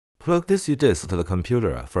Plug this UDisk to the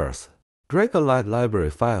computer at first. Drag a light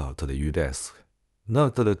library file to the UDisk.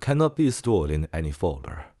 Note that it cannot be stored in any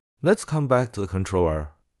folder. Let's come back to the controller.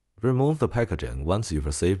 Remove the packaging once you've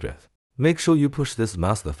received it. Make sure you push this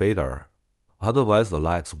master fader, otherwise the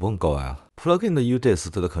lights won't go out. Plug in the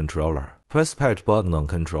UDisk to the controller. Press patch button on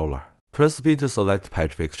controller. Press B to select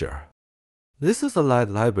patch fixture. This is the light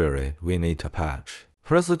library we need to patch.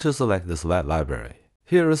 Press it to select this light library.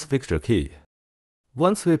 Here is fixture key.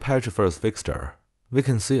 Once we patch first fixture, we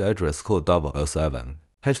can see address code 007.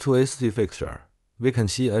 Patch to AC fixture, we can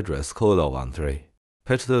see address code 013.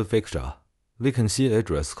 Patch to fixture, we can see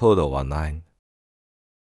address code 019.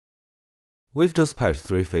 We've just patched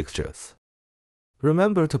 3 fixtures.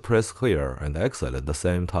 Remember to press clear and exit at the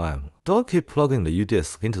same time. Don't keep plugging the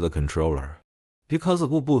UDisk into the controller, because it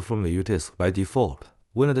will boot from the UDisk by default.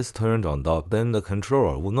 When it is turned on, then the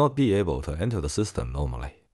controller will not be able to enter the system normally.